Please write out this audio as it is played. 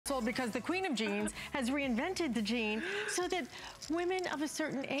world because the queen of jeans has reinvented the jean so that women of a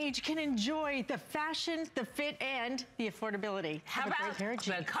certain age can enjoy the fashion, the fit, and the affordability. How about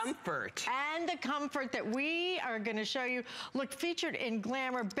the comfort? And the comfort that we are going to show you. Look, featured in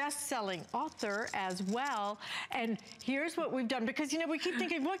Glamour, best-selling author as well. And here's what we've done, because, you know, we keep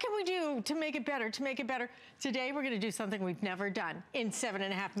thinking, what can we do to make it better, to make it better? Today, we're going to do something we've never done in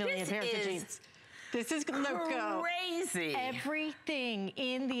 7.5 million pairs of jeans. This is crazy. Everything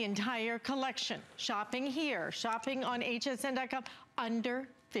in the entire collection. Shopping here, shopping on hsn.com, under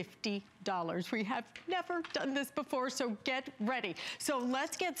 $50. We have never done this before, so get ready. So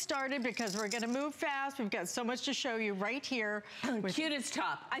let's get started because we're gonna move fast. We've got so much to show you right here. Cutest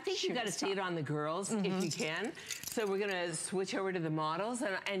top. I think you gotta see it on the girls if you can. So we're gonna switch over to the models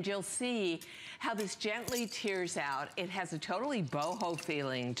and you'll see how this gently tears out. It has a totally boho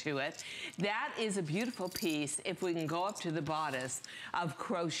feeling to it. That is a beautiful piece, if we can go up to the bodice, of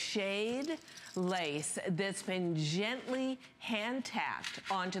crocheted lace that's been gently hand tacked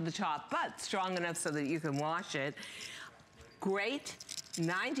onto the top, but strong enough so that you can wash it. Great,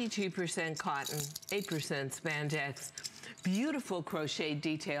 92% cotton, 8% spandex. Beautiful crochet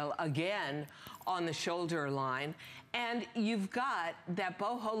detail again on the shoulder line. And you've got that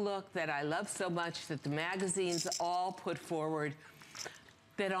boho look that I love so much that the magazines all put forward,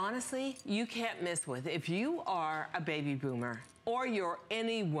 that honestly, you can't miss with. If you are a baby boomer or you're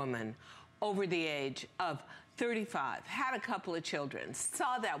any woman over the age of 35, had a couple of children,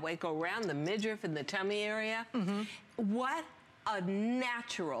 saw that weight go around the midriff and the tummy area, what a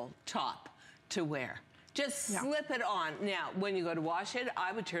natural top to wear. Just slip it on. Now, when you go to wash it,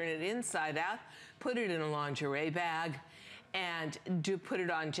 I would turn it inside out, put it in a lingerie bag, and put it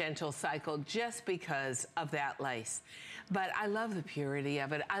on gentle cycle just because of that lace. But I love the purity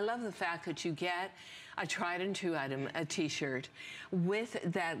of it. I love the fact that you get a tried and true item, a t-shirt, with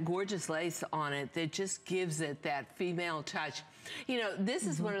that gorgeous lace on it that just gives it that female touch. You know, this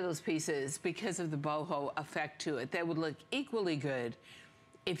is one of those pieces, because of the boho effect to it, that would look equally good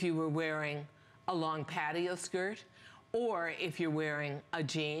if you were wearing a long patio skirt, or if you're wearing a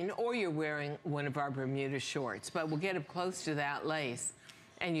jean, or you're wearing one of our Bermuda shorts. But we'll get up close to that lace,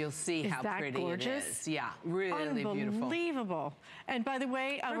 and you'll see how pretty it is. Yeah, really beautiful. Unbelievable. And by the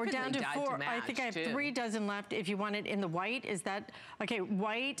way, we're down to 4. I think I have 3 dozen left. If you want it in the white, is that, okay,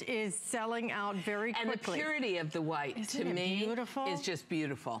 white is selling out very quickly. And the purity of the white, to me, is just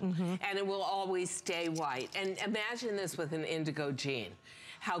beautiful. And it will always stay white. And imagine this with an indigo jean.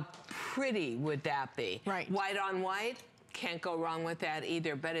 How pretty would that be? Right. White on white, can't go wrong with that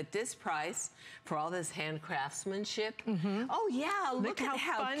either. But at this price, for all this hand craftsmanship, oh yeah, look at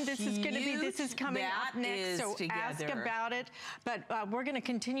how fun this is going to be. This is coming up next, so ask about it. But we're going to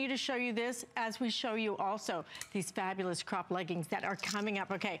continue to show you this as we show you also these fabulous crop leggings that are coming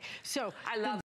up. Okay, so I love